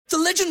The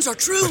legends are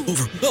true.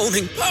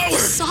 Overwhelming power!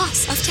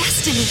 Sauce of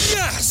destiny.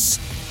 Yes!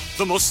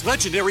 The most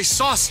legendary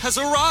sauce has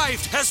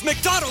arrived as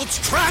McDonald's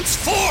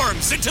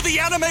transforms into the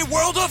anime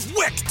world of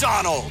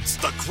WickDonald's.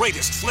 The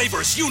greatest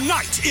flavors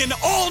unite in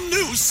all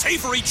new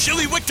savory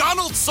chili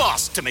McDonald's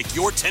sauce to make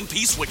your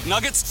 10-piece Wick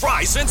Nuggets,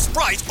 fries, and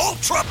Sprite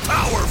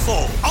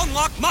ultra-powerful.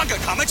 Unlock manga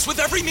comics with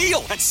every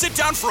meal and sit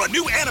down for a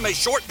new anime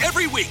short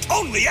every week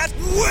only at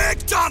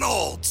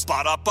WickDonald's.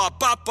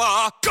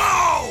 Ba-da-ba-ba-ba,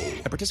 go!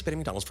 At participating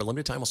McDonald's for a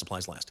limited time while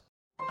supplies last.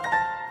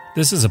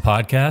 This is a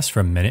podcast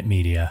from Minute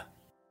Media.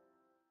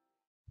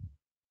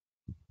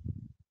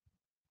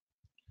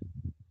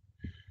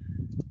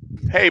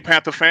 Hey,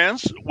 Panther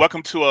fans.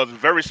 Welcome to a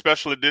very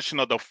special edition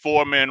of the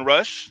Four-Man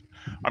Rush.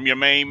 I'm your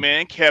main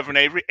man, Kevin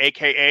Avery,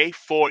 a.k.a.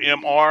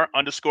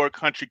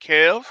 4MR_Country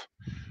Kev.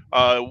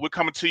 We're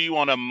coming to you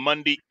on a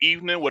Monday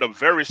evening with a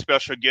very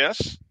special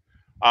guest.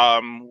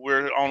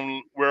 We're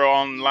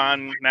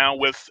online now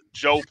with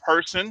Joe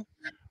Person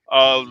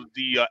of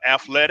The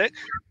Athletic.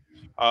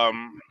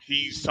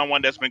 He's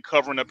someone that's been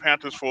covering the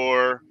Panthers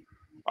for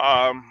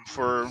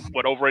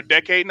over a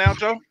decade now,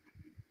 Joe?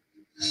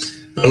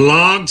 A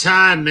long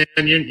time, man.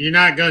 You're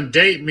not going to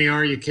date me,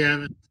 are you,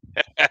 Kevin?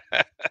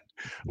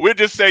 We'll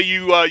just say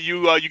you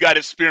got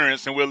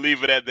experience, and we'll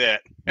leave it at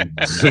that.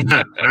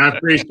 I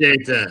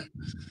appreciate that.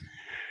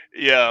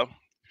 Yeah.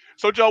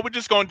 So, Joe, we're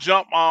just going to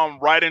jump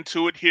right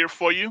into it here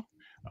for you.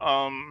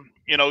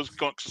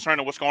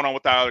 Concerning what's going on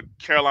with our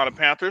Carolina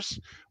Panthers.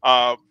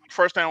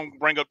 First thing I'm going to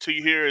bring up to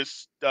you here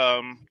is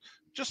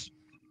just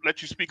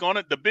let you speak on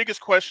it. The biggest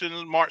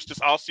question marks this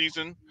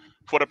offseason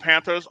for the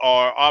Panthers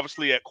are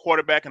obviously at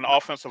quarterback and the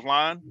offensive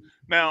line.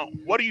 Now,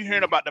 what are you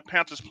hearing about the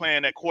Panthers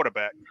playing at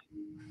quarterback?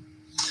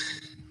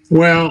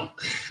 Well,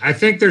 I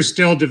think they're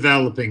still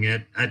developing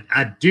it.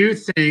 I do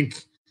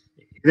think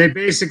they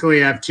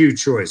basically have two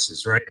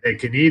choices, right? They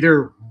can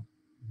either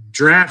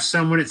draft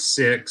someone at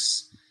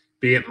 6,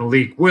 be it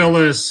Malik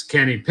Willis,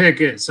 Kenny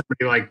Pickett,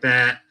 somebody like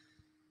that,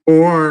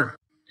 or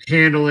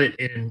handle it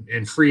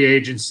in free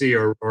agency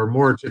or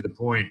more to the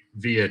point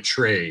via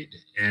trade.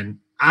 And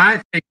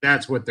I think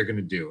that's what they're going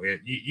to do.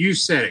 You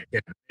said it,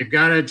 Kevin. They've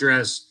got to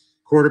address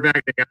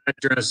quarterback. They've got to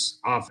address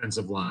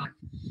offensive line.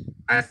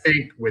 I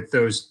think with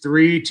those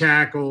 3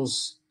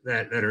 tackles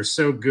that are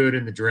so good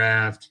in the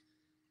draft,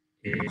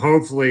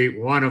 hopefully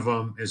one of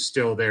them is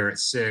still there at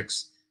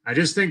 6. I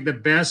just think the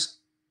best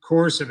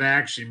course of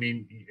action, I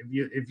mean,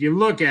 if you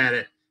look at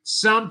it,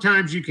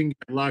 sometimes you can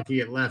get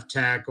lucky at left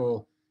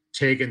tackle,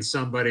 taking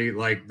somebody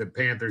like the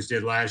Panthers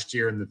did last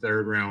year in the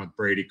 3rd round with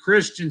Brady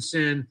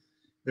Christensen.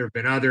 There have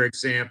been other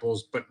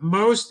examples, but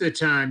most of the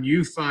time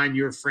you find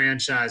your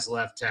franchise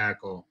left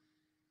tackle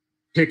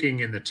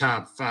picking in the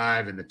top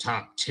 5 and the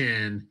top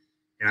 10.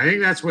 And I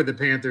think that's what the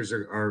Panthers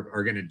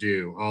are going to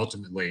do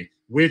ultimately,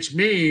 which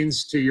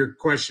means, to your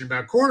question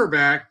about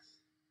quarterback,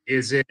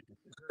 is it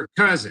Kirk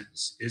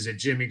Cousins? Is it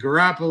Jimmy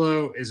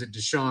Garoppolo? Is it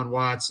Deshaun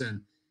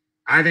Watson?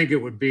 I think it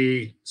would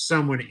be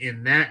someone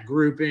in that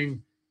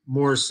grouping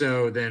more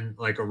so than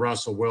like a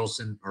Russell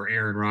Wilson or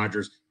Aaron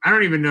Rodgers. I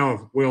don't even know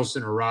if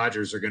Wilson or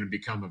Rodgers are going to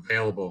become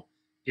available.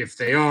 If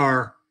they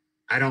are,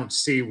 I don't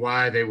see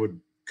why they would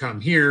come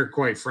here,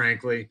 quite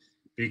frankly,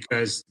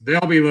 because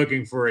they'll be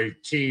looking for a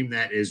team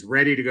that is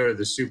ready to go to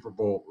the Super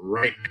Bowl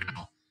right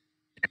now.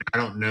 And I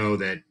don't know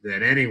that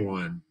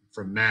anyone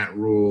from Matt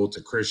Rule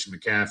to Christian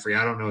McCaffrey,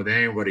 I don't know that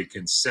anybody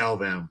can sell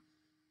them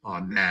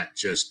on that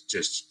just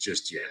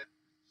yet.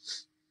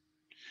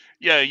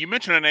 Yeah, you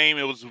mentioned a name.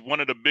 It was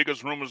one of the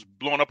biggest rumors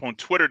blowing up on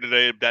Twitter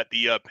today that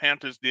the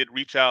Panthers did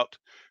reach out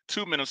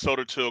to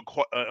Minnesota to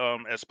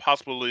as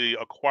possibly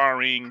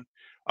acquiring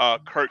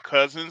Kirk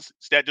Cousins.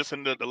 Is that just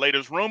in the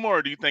latest rumor,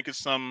 or do you think it's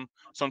some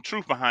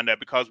truth behind that?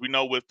 Because we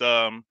know with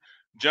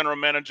general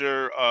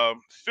manager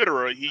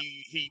Fitterer,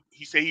 he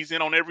said he's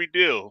in on every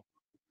deal.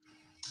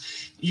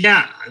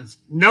 Yeah,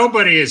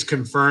 nobody has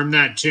confirmed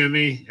that to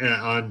me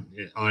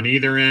on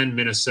either end,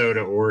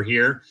 Minnesota or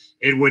here.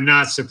 It would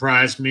not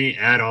surprise me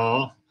at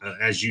all.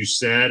 As you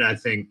said, I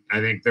think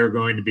they're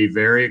going to be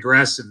very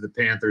aggressive. The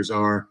Panthers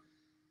are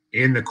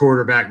in the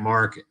quarterback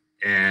market,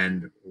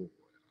 and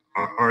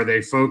are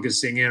they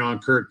focusing in on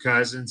Kirk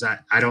Cousins?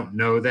 I don't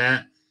know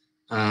that.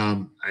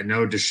 I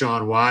know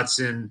Deshaun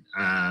Watson,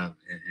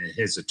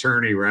 his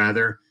attorney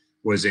rather,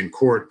 was in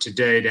court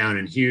today down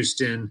in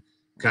Houston,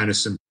 kind of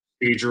some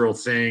procedural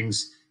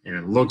things, and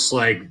it looks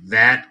like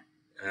that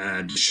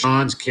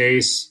Deshaun's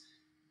case,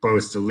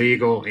 both the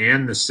legal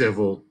and the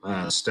civil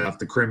stuff,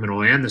 the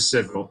criminal and the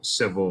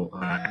civil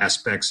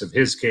aspects of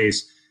his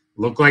case,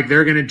 look like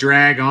they're going to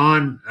drag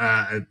on,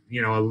 at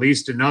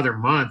least another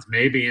month,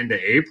 maybe into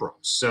April.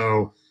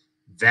 So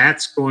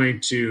that's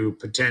going to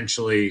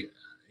potentially,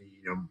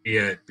 be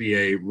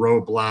a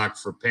roadblock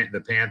for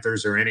the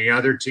Panthers or any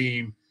other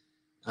team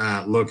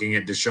looking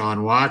at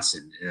Deshaun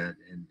Watson and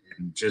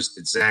just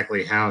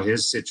exactly how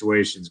his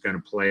situation is going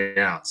to play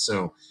out.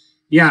 So,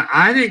 yeah,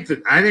 I think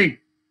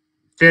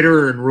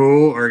Fitterer and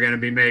Rule are going to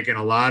be making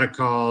a lot of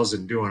calls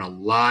and doing a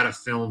lot of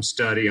film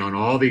study on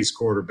all these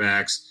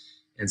quarterbacks.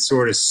 and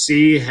sort of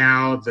see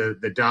how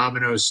the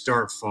dominoes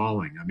start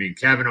falling. I mean,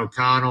 Kevin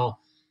O'Connell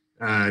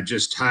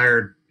just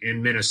hired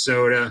in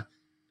Minnesota.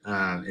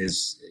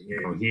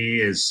 He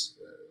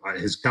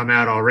has come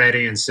out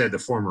already and said, the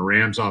former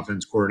Rams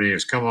offense coordinator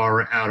has come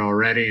out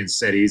already and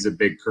said he's a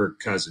big Kirk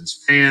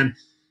Cousins fan.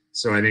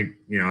 So I think,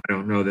 I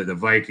don't know that the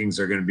Vikings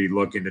are going to be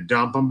looking to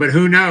dump him, but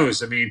who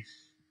knows? I mean,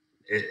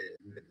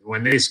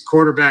 when these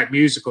quarterback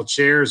musical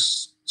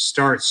chairs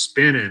start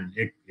spinning,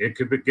 it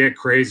could get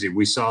crazy.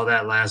 We saw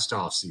that last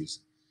offseason.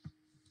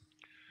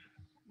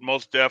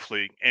 Most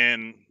definitely.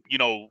 And,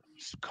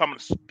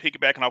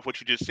 piggybacking off what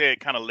you just said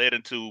kind of led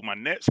into my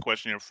next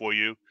question here for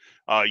you.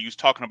 You was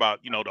talking about,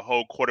 the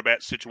whole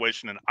quarterback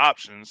situation and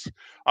options.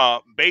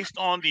 Based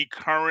on the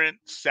current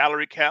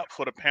salary cap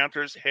for the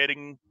Panthers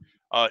heading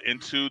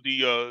into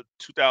the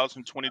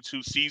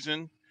 2022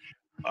 season,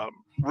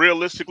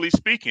 realistically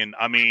speaking,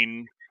 I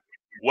mean,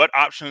 what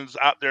options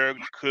out there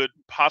could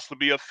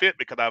possibly be a fit?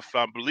 Because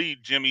I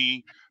believe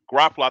Jimmy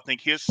Garoppolo, I think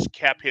his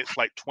cap hit's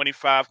like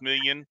 $25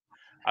 million.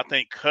 I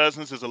think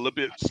Cousins is a little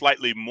bit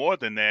slightly more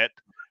than that.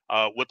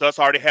 With us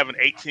already having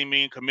 $18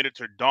 million committed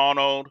to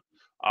Donald,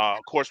 of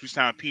course we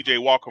signed PJ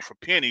Walker for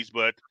pennies.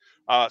 But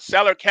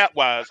salary cap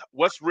wise,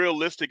 what's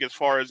realistic as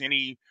far as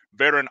any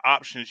veteran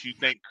options you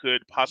think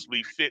could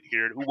possibly fit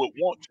here? Who would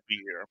want to be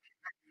here?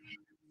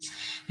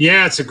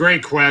 Yeah, it's a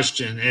great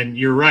question, and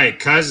you're right.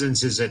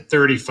 Cousins is at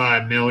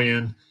 $35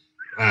 million.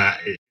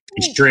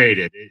 He's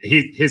traded.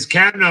 His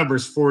cap number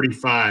is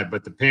 45,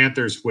 but the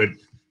Panthers would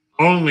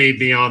only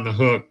be on the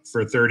hook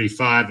for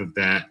 35 of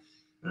that,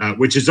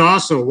 which is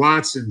also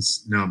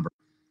Watson's number.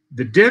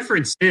 The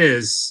difference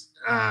is,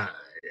 and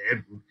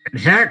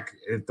heck,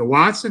 if the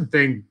Watson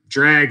thing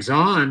drags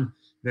on,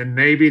 then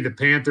maybe the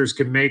Panthers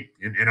can make,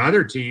 and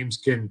other teams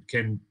can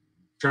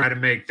try to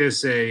make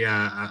this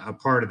a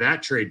part of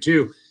that trade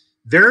too.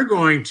 They're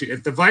going to,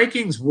 if the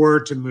Vikings were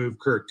to move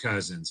Kirk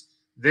Cousins,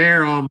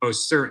 they're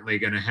almost certainly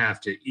going to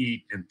have to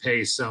eat and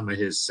pay some of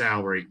his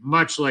salary,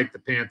 much like the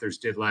Panthers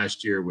did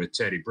last year with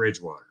Teddy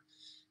Bridgewater.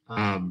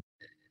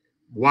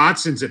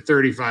 Watson's at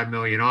 $35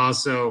 million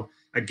also.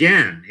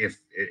 Again,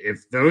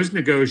 if those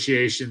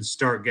negotiations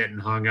start getting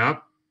hung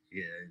up,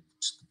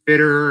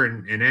 Fitterer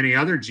and any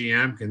other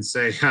GM can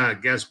say,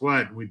 guess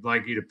what? We'd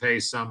like you to pay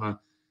some of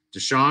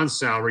Deshaun's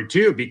salary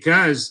too,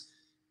 because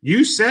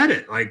you said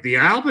it, like the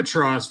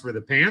albatross for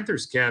the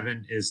Panthers,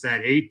 Kevin, is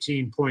that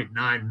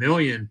 $18.9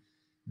 million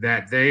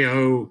that they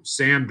owe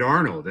Sam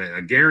Darnold,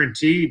 a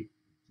guaranteed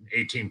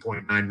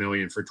 $18.9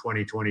 million for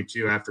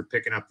 2022 after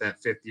picking up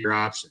that fifth-year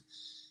option.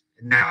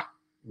 Now,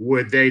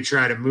 would they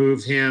try to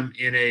move him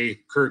in a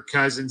Kirk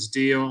Cousins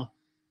deal?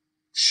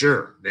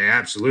 Sure, they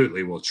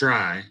absolutely will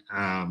try.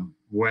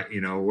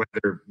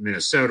 Whether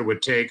Minnesota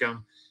would take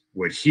him,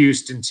 would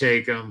Houston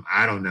take him?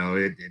 I don't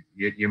know.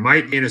 You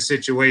might be in a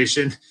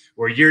situation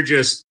where you're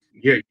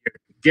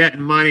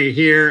getting money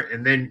here,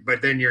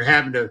 but then you're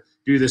having to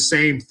do the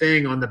same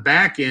thing on the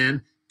back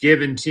end,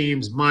 giving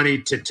teams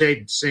money to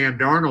take Sam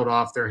Darnold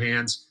off their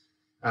hands,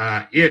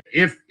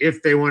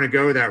 if they want to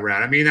go that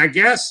route. I mean, I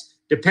guess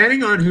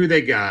depending on who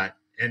they got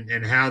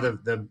and how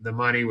the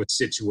money was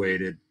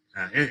situated.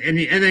 And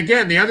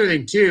again, the other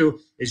thing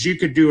too is you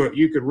could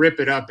rip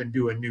it up and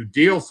do a new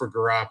deal for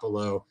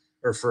Garoppolo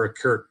or for a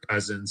Kirk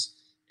Cousins,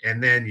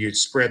 and then you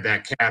spread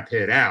that cap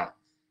hit out,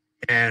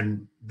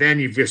 and then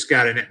you've just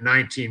got a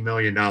 $19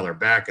 million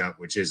backup,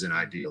 which isn't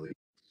ideal.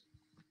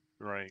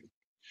 Right.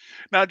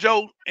 Now,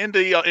 Joe, in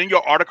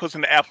your articles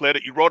in The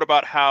Athletic, you wrote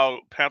about how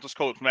Panthers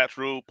coach Matt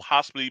Rhule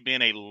possibly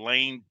being a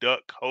lame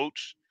duck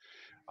coach.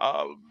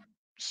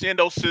 Seeing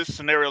those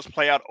scenarios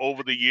play out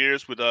over the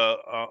years with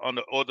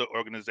under other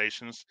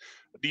organizations,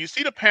 do you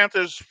see the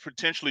Panthers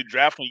potentially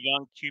drafting a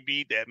young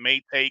QB that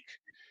may take,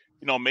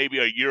 maybe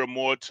a year or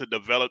more to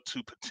develop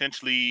to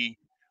potentially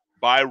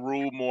buy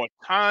Rhule more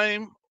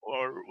time?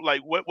 Or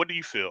like, what do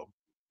you feel?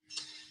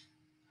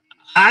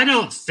 I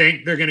don't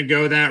think they're going to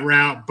go that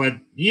route, but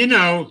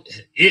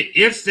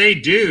if they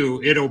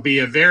do, it'll be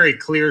a very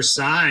clear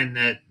sign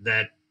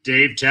that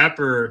Dave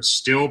Tepper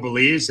still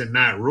believes in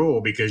Matt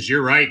Rhule, because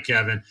you're right,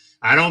 Kevin.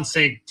 I don't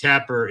think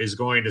Tepper is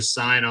going to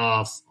sign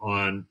off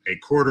on a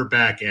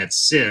quarterback at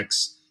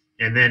 6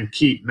 and then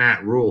keep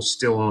Matt Rhule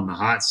still on the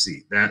hot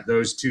seat. That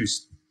those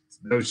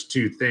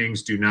two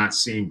things do not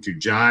seem to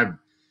jive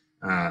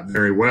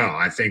very well.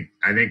 I think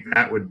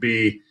that would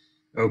be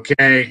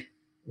okay.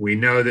 We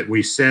know that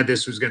we said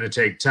this was going to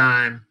take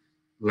time.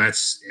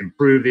 Let's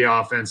improve the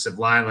offensive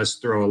line. Let's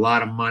throw a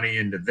lot of money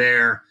into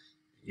there.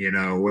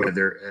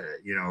 Whether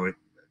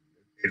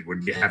it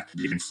would have to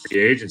be in free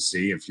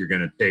agency if you're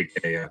going to take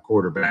a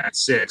quarterback at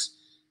 6.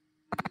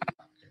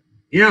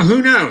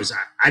 Who knows?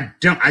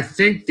 I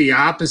think the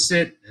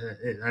opposite,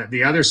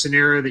 the other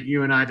scenario that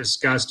you and I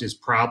discussed is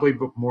probably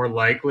more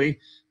likely,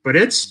 but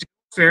it's still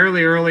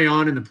fairly early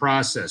on in the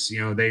process.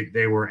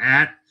 They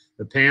were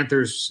the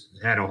Panthers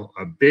had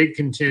a big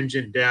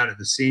contingent down at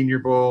the Senior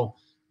Bowl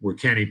where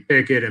Kenny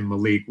Pickett and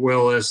Malik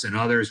Willis and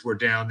others were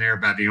down there.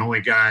 About the only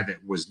guy that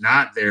was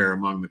not there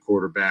among the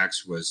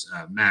quarterbacks was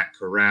Matt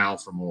Corral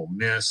from Ole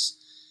Miss.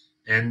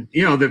 And,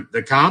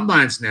 the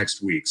combine's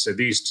next week. So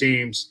these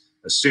teams,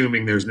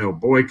 assuming there's no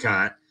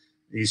boycott,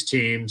 these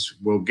teams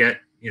will get,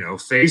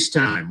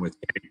 FaceTime with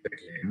Kenny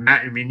Pickett.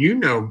 Matt,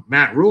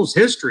 Matt Rule's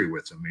history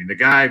with him. The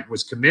guy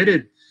was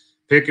committed.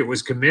 Pickett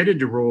was committed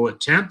to Rule at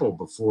Temple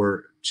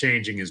before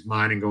changing his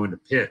mind and going to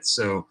Pitt.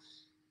 So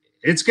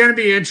it's going to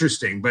be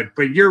interesting. But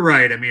you're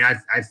right.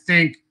 I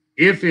think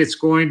if it's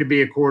going to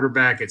be a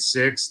quarterback at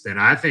 6, then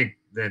I think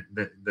that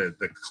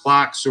the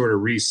clock sort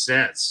of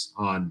resets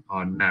on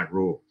Matt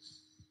Rule.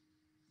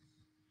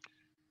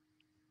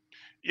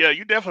 Yeah,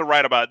 you're definitely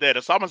right about that.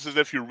 It's almost as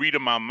if you're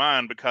reading my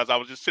mind, because I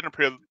was just sitting up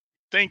here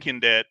thinking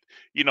that,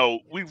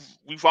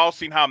 we've all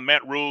seen how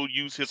Matt Rule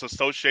used his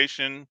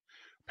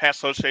past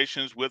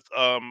associations with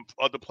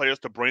other players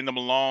to bring them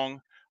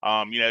along.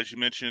 As you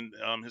mentioned,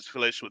 his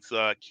affiliation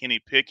with Kenny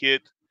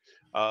Pickett,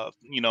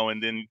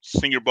 and then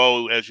Senior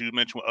Bowl, as you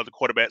mentioned, with other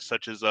quarterbacks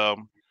such as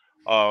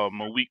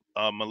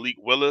Malik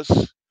Willis.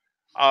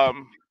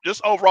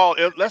 Just overall,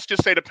 let's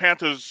just say the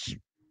Panthers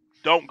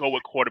don't go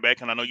with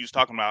quarterback, and I know you was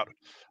talking about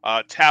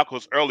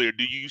tackles earlier.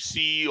 Do you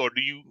see, or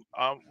do you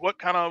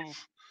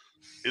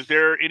is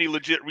there any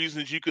legit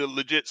reasons you could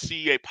legit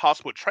see a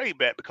possible trade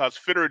back? Because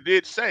Fitterer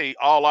did say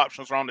all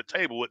options are on the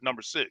table with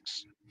number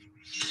 6.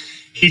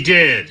 He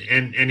did,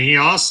 and he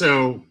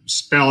also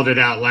spelled it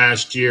out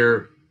last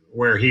year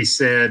where he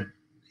said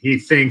he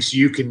thinks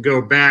you can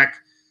go back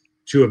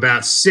to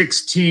about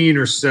 16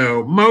 or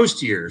so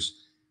most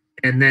years,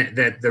 and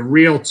that the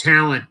real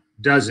talent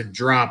doesn't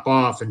drop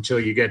off until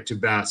you get to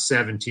about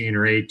 17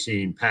 or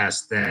 18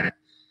 past that.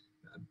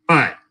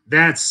 But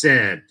that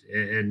said,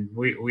 and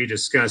we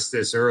discussed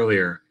this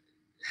earlier,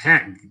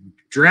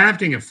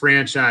 drafting a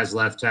franchise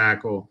left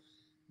tackle,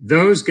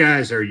 those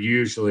guys are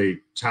usually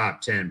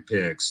top 10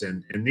 picks.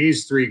 And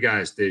these 3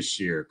 guys this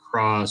year,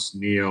 Cross,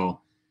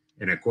 Neal,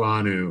 and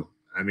Ekwonu,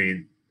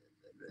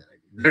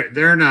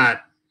 they're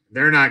not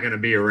going to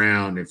be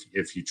around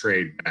if you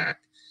trade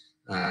back.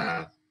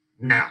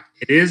 Now,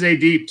 it is a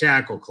deep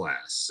tackle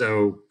class.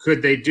 So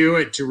could they do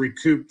it to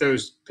recoup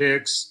those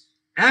picks?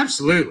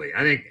 Absolutely.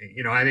 I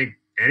think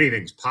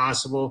anything's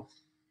possible.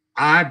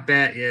 I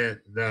bet you,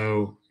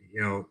 though,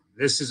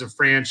 this is a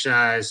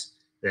franchise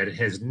that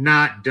has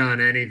not done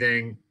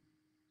anything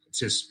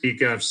to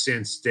speak of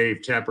since Dave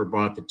Tepper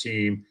bought the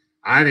team.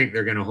 I think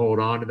they're going to hold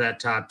on to that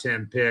top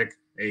 10 pick,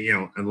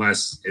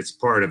 unless it's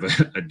part of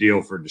a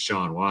deal for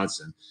Deshaun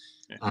Watson.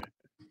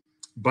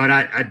 But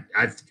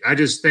I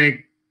just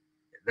think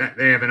that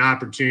they have an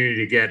opportunity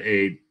to get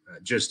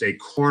just a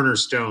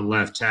cornerstone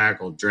left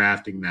tackle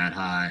drafting that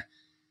high.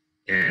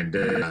 And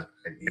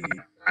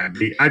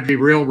I'd be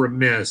real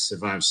remiss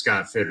if I'm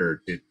Scott Fitterer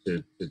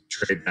to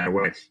trade that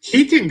away.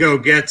 He can go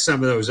get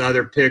some of those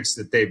other picks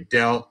that they've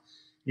dealt.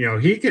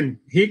 He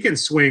can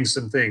swing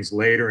some things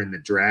later in the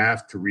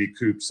draft to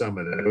recoup some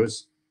of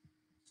those.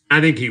 I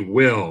think he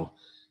will.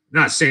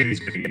 I'm not saying he's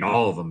going to get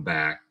all of them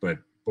back, but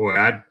boy,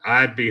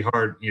 I'd be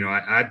hard.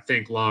 I'd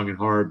think long and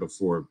hard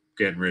before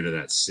getting rid of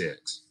that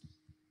 6.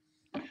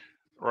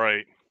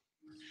 Right.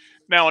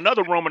 Now,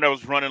 another rumor that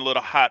was running a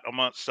little hot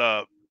amongst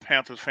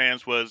Panthers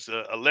fans was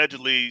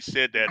allegedly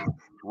said that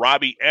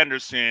Robbie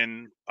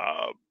Anderson,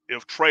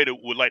 if traded,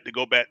 would like to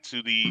go back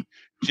to the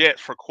Jets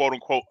for quote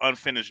unquote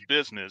unfinished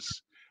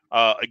business.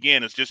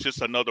 Again, is this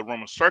just another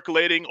rumor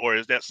circulating, or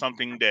is that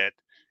something that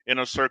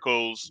inner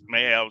circles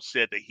may have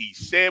said that he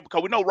said?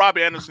 Because we know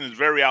Robbie Anderson is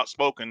very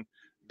outspoken,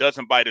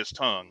 doesn't bite his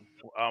tongue.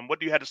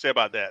 What do you have to say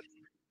about that?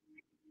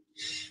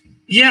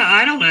 Yeah,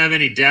 I don't have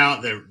any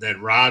doubt that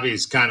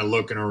Robbie's kind of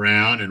looking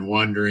around and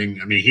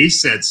wondering. He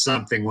said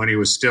something when he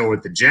was still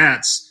with the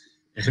Jets,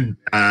 and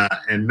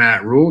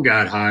Matt Rule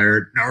got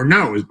hired. Or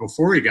no, it was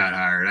before he got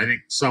hired. I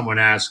think someone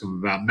asked him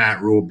about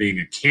Matt Rule being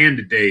a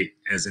candidate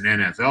as an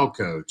NFL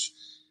coach,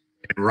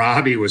 and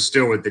Robbie was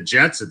still with the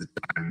Jets at the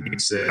time. He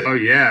said, "Oh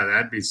yeah,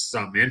 that'd be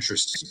something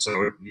interesting."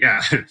 So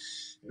yeah,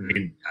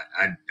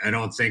 I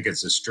don't think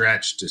it's a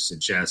stretch to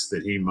suggest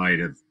that he might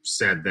have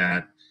said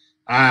that.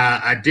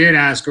 I did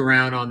ask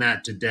around on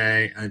that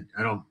today. I've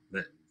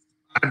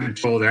been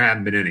told there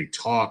haven't been any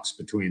talks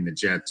between the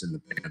Jets and the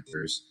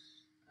Panthers.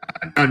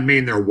 Doesn't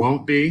mean there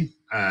won't be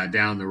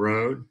down the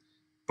road,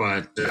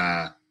 but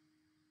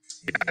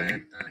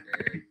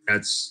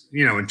that's,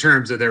 in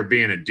terms of there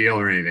being a deal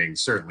or anything,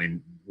 certainly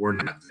we're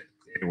not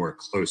anywhere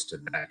close to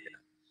that yet.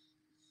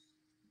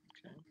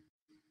 Okay.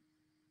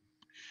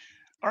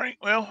 All right.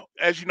 Well,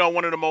 as you know,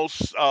 one of the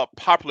most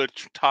popular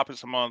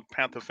topics among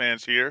Panther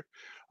fans here.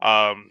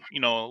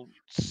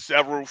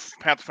 Several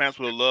Panther fans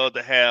would love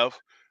to have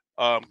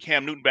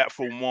Cam Newton back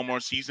for one more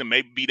season,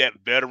 maybe be that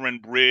veteran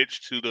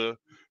bridge to the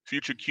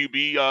future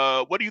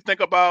QB. What do you think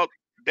about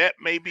that?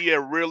 May be a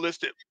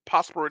realistic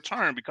possible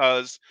return,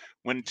 because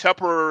when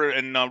Tepper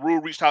and Rule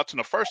reached out to him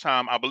the first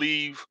time, I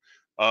believe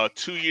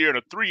 2-year and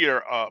a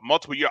 3-year,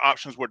 multiple year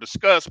options were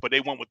discussed, but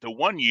they went with the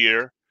 1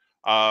 year.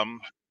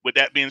 With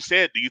that being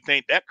said, do you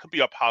think that could be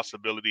a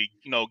possibility?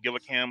 Give a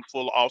Cam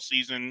full off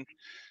season,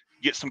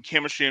 get some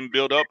chemistry and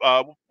build up.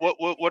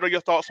 What are your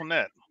thoughts on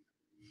that?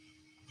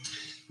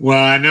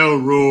 Well, I know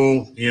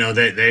Rule.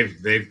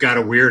 They've got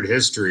a weird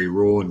history,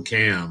 Rule and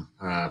Cam,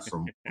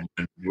 from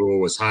when Rule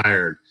was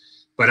hired.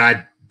 But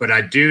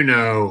I do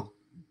know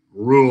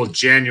Rule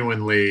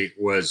genuinely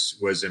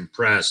was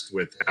impressed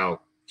with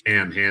how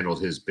Cam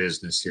handled his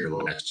business here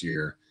last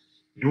year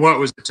in what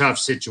was a tough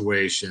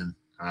situation.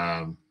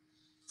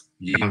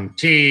 Young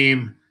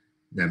team,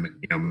 then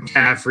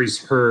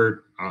McCaffrey's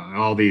hurt,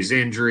 all these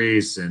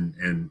injuries,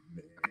 and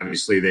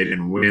obviously they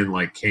didn't win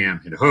like Cam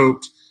had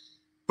hoped.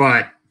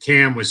 But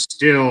Cam was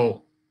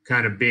still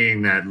kind of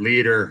being that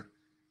leader,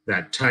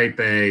 that type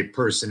A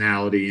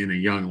personality in a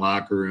young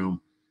locker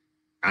room.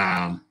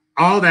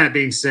 All that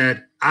being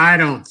said, I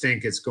don't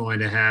think it's going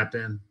to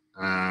happen.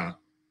 I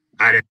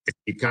didn't think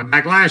he'd come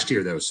back last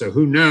year, though, so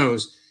who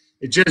knows?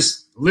 It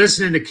just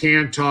listening to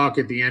Cam talk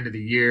at the end of the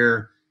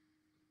year,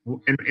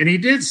 and he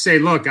did say,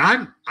 "Look,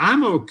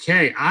 I'm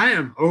okay. I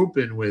am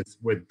open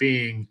with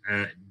being,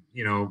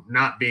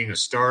 not being a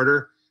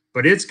starter,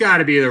 but it's got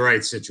to be the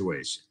right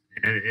situation,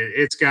 and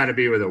it's got to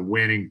be with a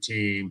winning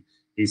team."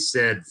 He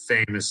said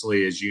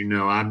famously, as you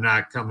know, "I'm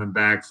not coming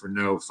back for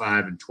no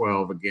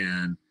 5-12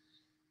 again."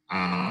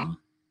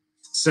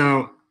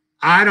 So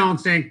I don't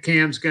think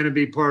Cam's going to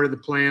be part of the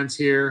plans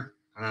here.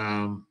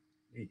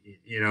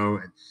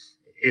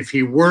 If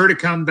he were to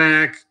come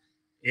back,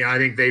 I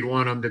think they'd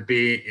want him to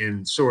be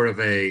in sort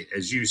of a,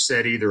 as you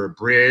said, either a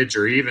bridge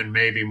or even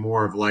maybe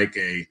more of like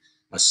a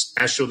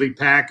specialty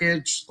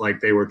package,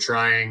 like they were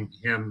trying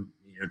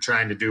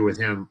to do with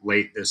him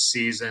late this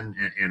season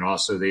and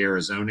also the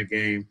Arizona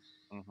game.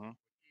 Mm-hmm.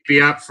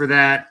 Be up for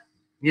that?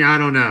 I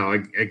don't know.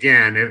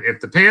 Again,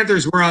 if the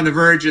Panthers were on the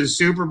verge of the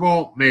Super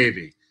Bowl,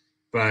 maybe.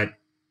 But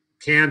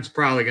Cam's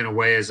probably going to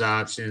weigh his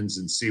options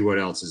and see what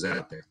else is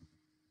out there.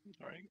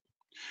 All right.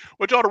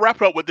 Well, Joe, to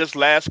wrap up with this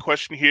last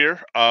question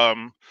here,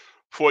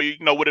 for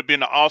would have been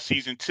the off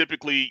season.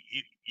 Typically,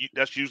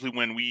 that's usually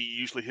when we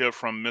usually hear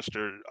from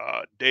Mr.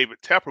 David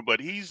Tepper,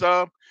 but he's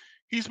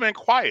been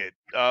quiet.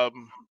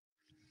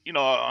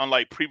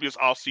 Unlike previous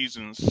off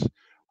seasons,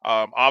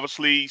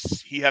 obviously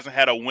he hasn't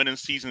had a winning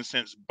season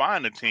since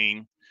buying the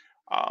team.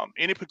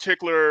 Any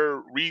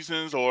particular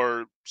reasons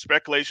or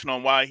speculation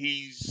on why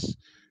he's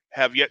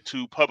have yet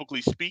to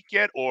publicly speak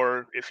yet,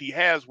 or if he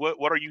has,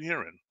 what are you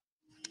hearing?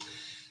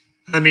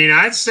 I mean,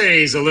 I'd say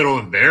he's a little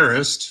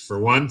embarrassed for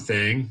one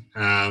thing.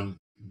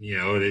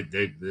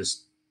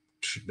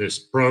 This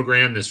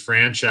program, this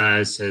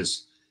franchise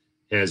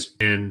has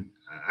been,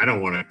 I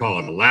don't want to call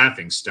it a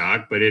laughing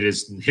stock, but it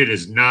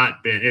has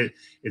not been.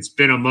 It's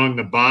been among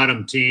the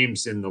bottom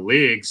teams in the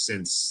league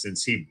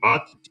since he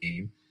bought the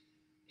team,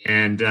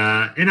 and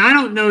I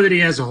don't know that he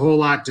has a whole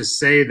lot to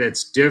say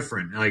that's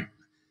different. Like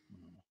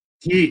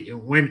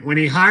when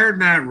he hired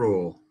Matt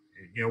Rule,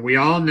 we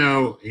all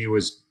know he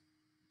was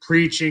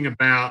preaching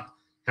about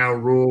how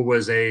Rule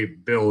was a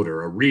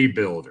builder, a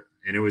rebuilder,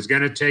 and it was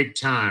going to take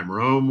time.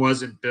 Rome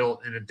wasn't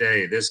built in a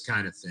day, this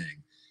kind of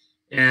thing.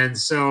 And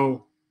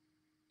so,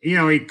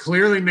 he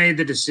clearly made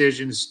the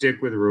decision to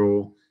stick with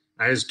Rule.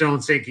 I just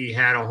don't think he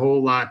had a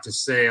whole lot to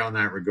say on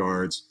that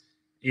regards.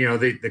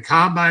 The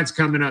combine's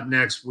coming up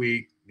next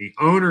week. The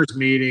owners'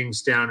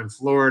 meetings down in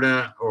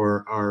Florida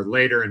are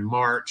later in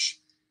March.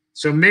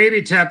 So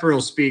maybe Tepper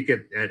will speak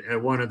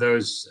at one of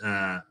those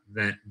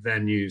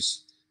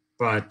venues.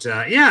 But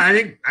I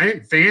think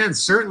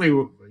fans certainly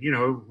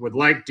would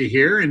like to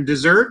hear and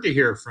deserve to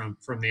hear from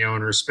the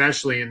owner,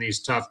 especially in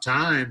these tough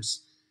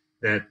times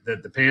that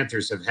the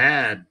Panthers have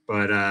had.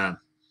 But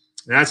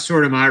that's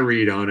sort of my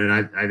read on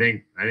it. I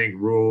think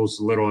Rule's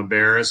a little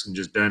embarrassed and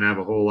just doesn't have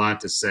a whole lot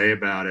to say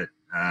about it.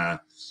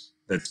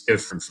 That's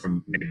different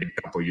from maybe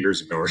a couple of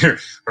years ago,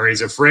 or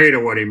he's afraid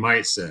of what he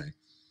might say.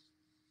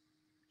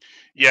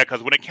 Yeah,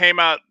 because when it came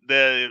out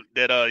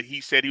that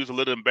he said he was a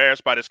little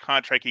embarrassed by this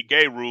contract he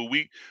gave Rule,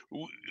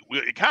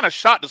 it kind of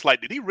shocked us. Like,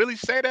 did he really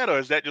say that, or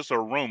is that just a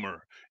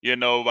rumor?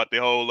 About the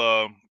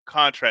whole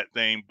contract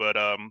thing. But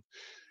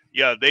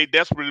they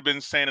desperately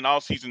been saying in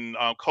all season,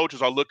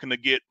 coaches are looking to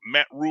get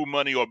Matt Rule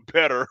money or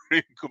better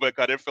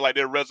because they feel like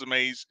their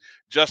resumes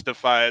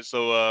justify it.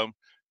 So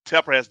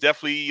Tepper has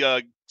definitely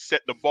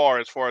set the bar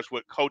as far as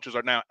what coaches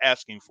are now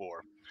asking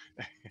for.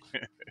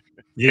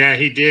 Yeah,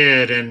 he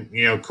did. And,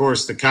 of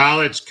course, the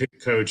college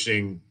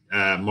coaching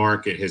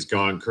market has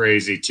gone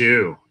crazy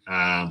too,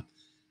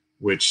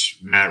 which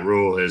Matt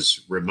Rule has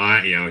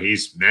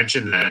he's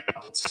mentioned that a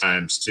couple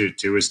times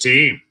to his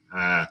team,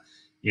 under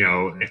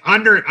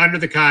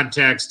the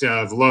context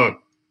of,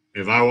 look,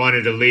 if I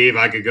wanted to leave,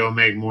 I could go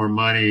make more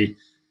money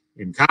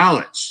in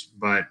college,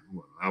 but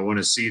I want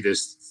to see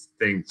this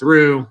thing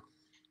through.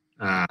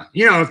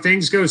 If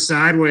things go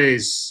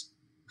sideways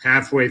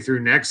halfway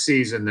through next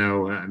season,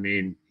 though, I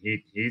mean,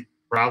 he's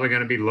probably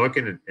going to be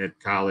looking at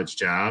college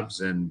jobs,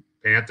 and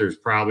Panthers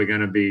probably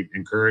going to be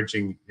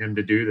encouraging him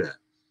to do that.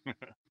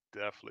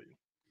 Definitely.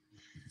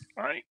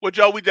 All right. Well,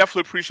 Joe, we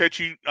definitely appreciate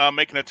you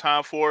making the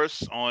time for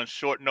us on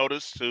short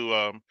notice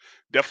to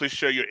definitely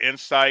share your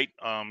insight,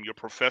 your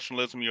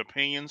professionalism, your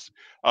opinions.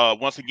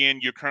 Once again,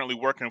 you're currently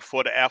working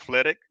for The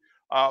Athletic.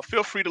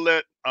 Feel free to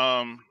let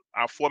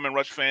our Foreman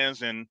Rush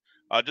fans and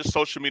just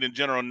social media in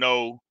general,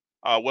 know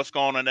what's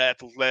going on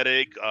at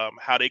Athletic,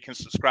 how they can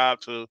subscribe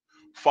to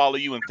follow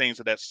you and things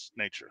of that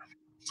nature.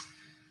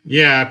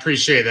 Yeah, I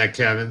appreciate that,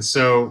 Kevin.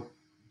 So,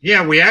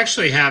 yeah, we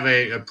actually have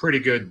a pretty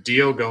good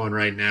deal going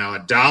right now.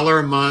 $1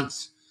 a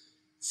month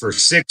for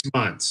 6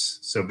 months.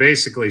 So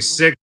basically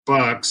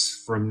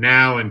 $6 from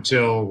now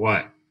until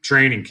what?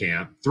 Training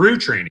camp, through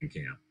training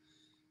camp.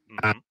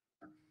 Mm-hmm.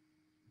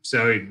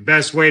 So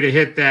best way to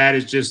hit that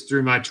is just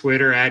through my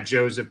Twitter at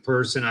Joseph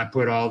Person. I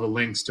put all the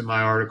links to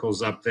my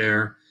articles up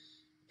there.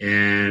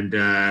 And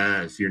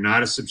if you're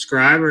not a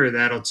subscriber,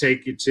 that'll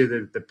take you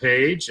to the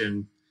page,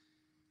 and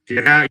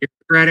get out your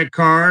credit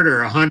card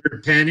or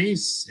 100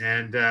 pennies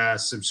and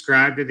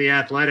subscribe to The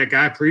Athletic.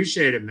 I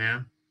appreciate it,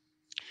 man.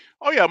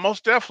 Oh yeah,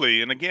 most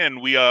definitely. And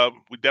again, we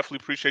definitely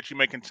appreciate you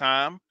making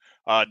time.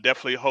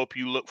 Definitely hope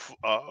you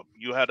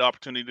you had the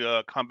opportunity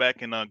to come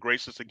back and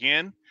grace us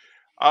again.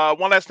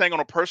 One last thing on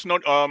a personal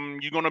note,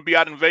 you going to be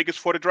out in Vegas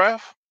for the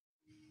draft?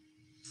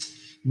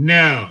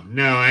 No,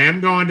 I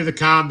am going to the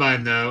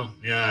combine though.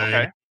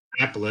 Okay. In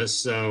Indianapolis.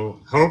 So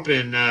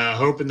hoping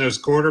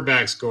those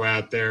quarterbacks go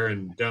out there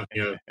and don't.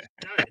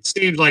 It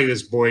seems like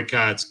this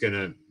boycott's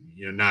gonna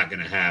not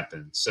gonna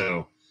happen.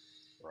 So.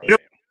 Right.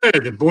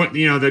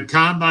 The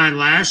combine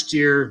last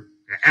year,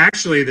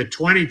 actually the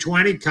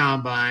 2020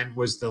 combine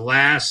was the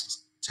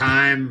last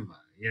time,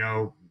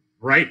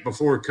 right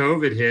before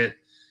COVID hit,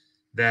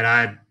 that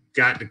I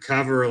got to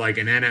cover like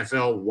an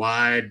NFL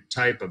wide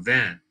type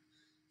event.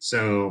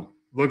 So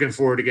looking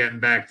forward to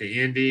getting back to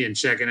Indy and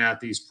checking out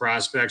these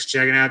prospects,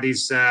 checking out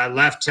these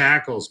left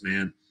tackles,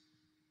 man.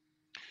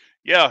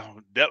 Yeah,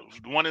 that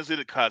one is it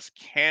because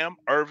Cam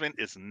Irvin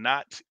is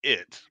not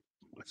it.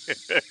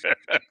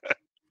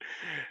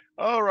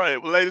 All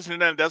right, well, ladies and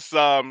gentlemen, that's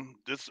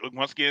just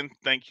once again,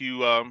 thank you,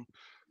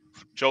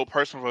 Joe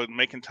Person, for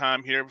making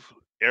time here.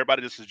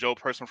 Everybody, this is Joe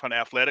Person from The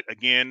Athletic.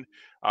 Again,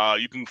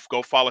 you can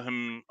go follow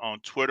him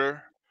on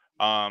Twitter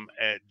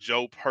at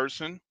Joe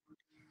Person,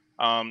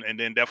 and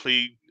then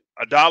definitely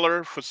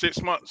 $1 for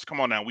 6 months.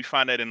 Come on now, we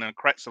find that in the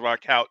cracks of our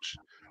couch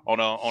on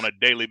a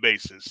daily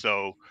basis.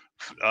 So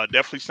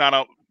definitely sign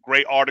up.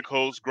 Great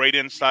articles, great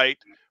insight.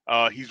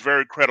 He's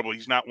very credible.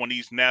 He's not one of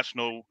these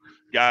national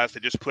guys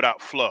that just put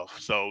out fluff.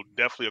 So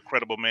definitely a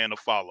credible man to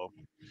follow.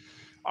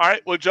 All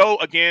right. Well, Joe,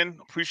 again,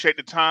 appreciate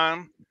the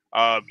time.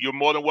 You're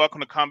more than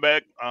welcome to come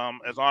back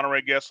as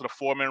honorary guest of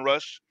the 4-Man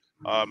Rush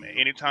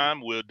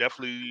anytime. We'll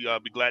definitely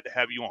be glad to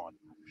have you on.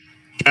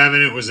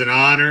 Kevin, it was an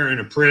honor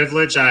and a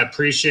privilege. I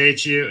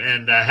appreciate you,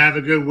 and have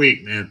a good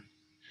week, man.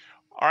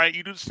 All right.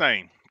 You do the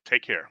same.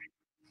 Take care.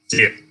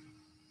 See you.